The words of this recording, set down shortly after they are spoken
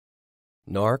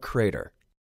Naar Crater.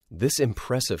 This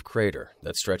impressive crater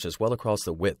that stretches well across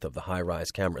the width of the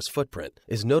HiRISE camera's footprint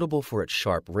is notable for its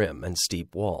sharp rim and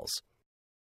steep walls.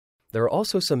 There are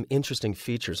also some interesting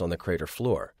features on the crater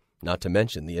floor, not to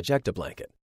mention the ejecta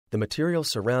blanket, the material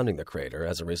surrounding the crater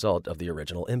as a result of the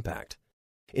original impact.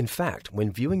 In fact,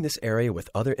 when viewing this area with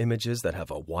other images that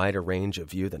have a wider range of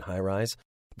view than HiRISE,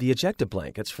 the ejecta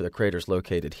blankets for the craters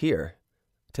located here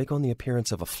take on the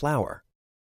appearance of a flower.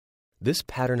 This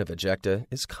pattern of ejecta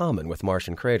is common with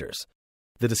Martian craters.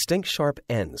 The distinct sharp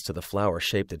ends to the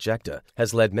flower-shaped ejecta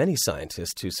has led many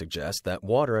scientists to suggest that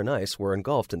water and ice were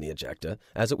engulfed in the ejecta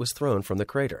as it was thrown from the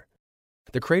crater.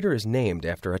 The crater is named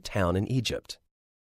after a town in Egypt.